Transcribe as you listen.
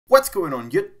What's going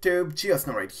on YouTube?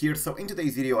 Giosno right here. So in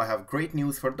today's video I have great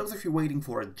news for those of you waiting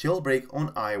for a jailbreak on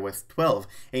iOS 12.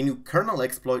 A new kernel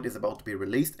exploit is about to be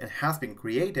released and has been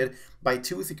created by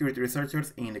two security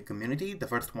researchers in the community. The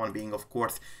first one being of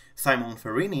course Simon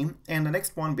Ferrini and the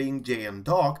next one being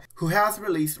Jailbreak, who has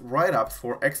released write-ups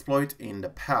for exploits in the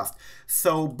past.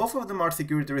 So both of them are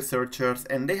security researchers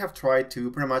and they have tried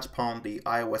to pretty much pawn the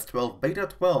iOS 12 beta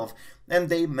 12 and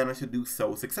they managed to do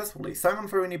so successfully. Simon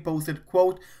Ferrini posted,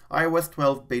 quote, iOS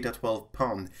 12 beta 12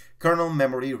 pawned, kernel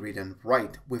memory read and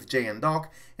write, with Jailbreak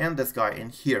and this guy in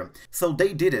here. So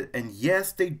they did it, and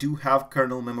yes, they do have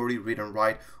kernel memory read and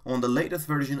write on the latest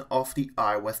version of the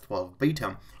iOS 12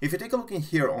 beta. If you take a look in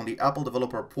here on the Apple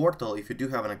developer portal, if you do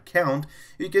have an account,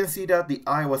 you can see that the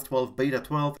iOS 12 beta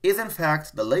 12 is in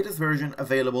fact the latest version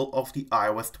available of the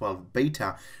iOS 12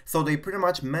 beta. So they pretty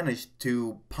much managed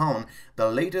to pawn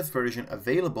the latest version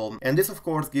available, and this of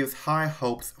course gives high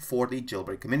hopes for the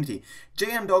jailbreak community.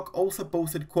 Jailbreak also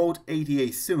posted, quote,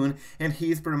 ATA soon, and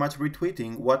he is pretty much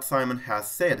retweeting what Simon has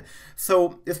said.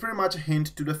 So it's pretty much a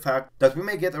hint to the fact that we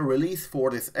may get a release for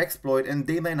this exploit and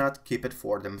they may not keep it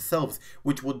for themselves,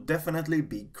 which would definitely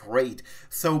be great.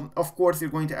 So of course you're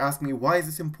going to ask me, why is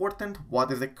this important?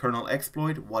 What is a kernel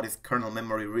exploit? What is kernel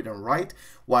memory read and write?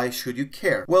 Why should you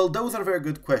care? Well, those are very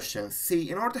good questions. See,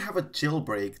 in order to have a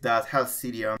jailbreak that has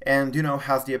Cydia and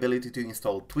has the ability to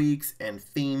install tweaks and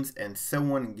themes and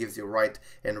so on, and gives you write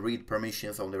and read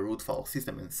permissions on the root file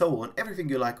system and so on, everything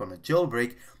you like on a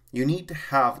jailbreak, you need to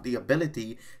have the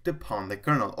ability to pawn the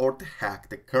kernel or to hack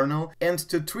the kernel and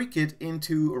to trick it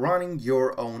into running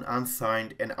your own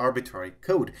unsigned and arbitrary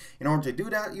code. In order to do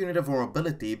that, you need a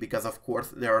vulnerability because of course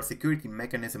there are security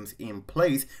mechanisms in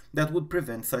place that would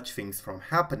prevent such things from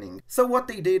happening. So what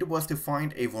they did was to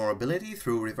find a vulnerability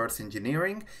through reverse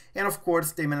engineering, and of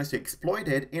course they managed to exploit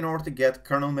it in order to get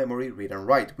kernel memory read and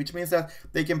write, which means that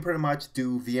they can pretty much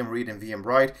do VM read and VM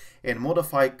write and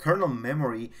modify kernel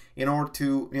memory in order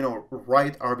to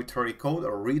write arbitrary code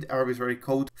or read arbitrary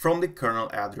code from the kernel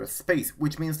address space,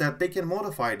 which means that they can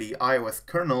modify the iOS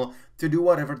kernel to do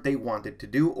whatever they want it to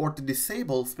do or to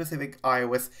disable specific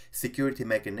iOS security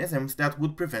mechanisms that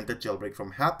would prevent a jailbreak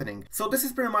from happening. So this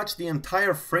is pretty much the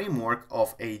entire framework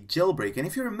of a jailbreak. And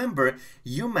if you remember,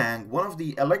 Umang, one of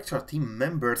the Electra team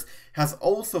members, has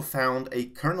also found a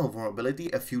kernel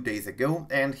vulnerability a few days ago,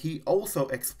 and he also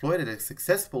exploited it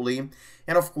successfully,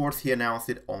 and of course he announced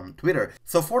it on Twitter.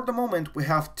 So for the moment we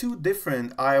have two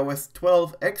different iOS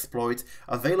 12 exploits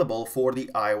available for the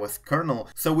iOS kernel,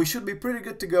 so we should be pretty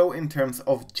good to go in terms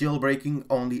of jailbreaking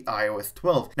on the iOS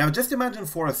 12. Now just imagine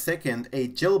for a second a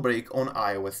jailbreak on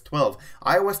iOS 12.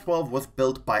 iOS 12 was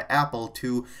built by Apple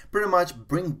to pretty much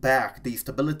bring back the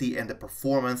stability and the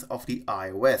performance of the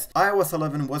iOS. iOS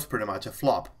 11 was pretty much a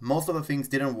flop. Most of the things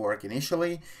didn't work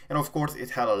initially, and of course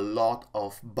it had a lot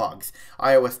of bugs.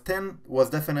 iOS 10 was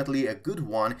definitely a good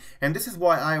one, and this is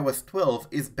why iOS 12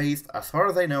 is based, as far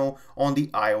as I know, on the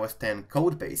iOS 10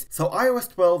 codebase. So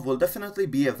iOS 12 will definitely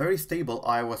be a very stable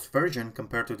iOS version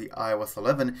compared to the iOS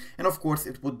 11, and of course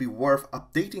it would be worth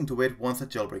updating to it once a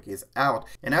jailbreak is out.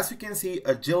 And as you can see,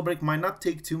 a jailbreak might not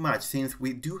take too much since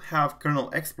we do have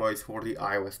kernel exploits for the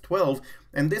iOS 12,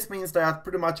 and this means that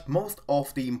pretty much most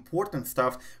of the important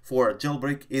stuff for a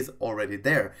jailbreak is already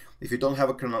there. If you don't have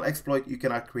a kernel exploit, you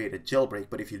cannot create a jailbreak,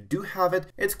 but if you do have it,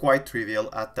 it's quite trivial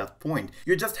at that point.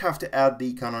 You just have to add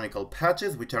the canonical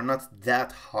patches, which are not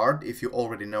that hard if you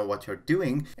already know what you're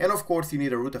doing, and of course you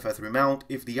need a rootfs remount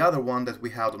if the other one that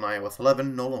we had on iOS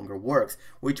 11 no longer works,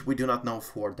 which we do not know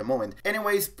for the moment.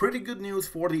 Anyways, pretty good news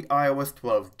for the iOS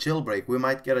 12 jailbreak. We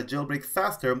might get a jailbreak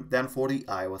faster than for the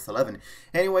iOS 11.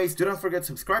 Anyways, do not forget to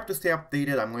subscribe to stay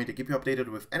updated. I'm going to keep you updated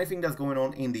with anything that's going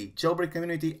on in the jailbreak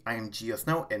community. I am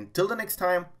Giosno, and till the next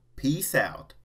time, peace out.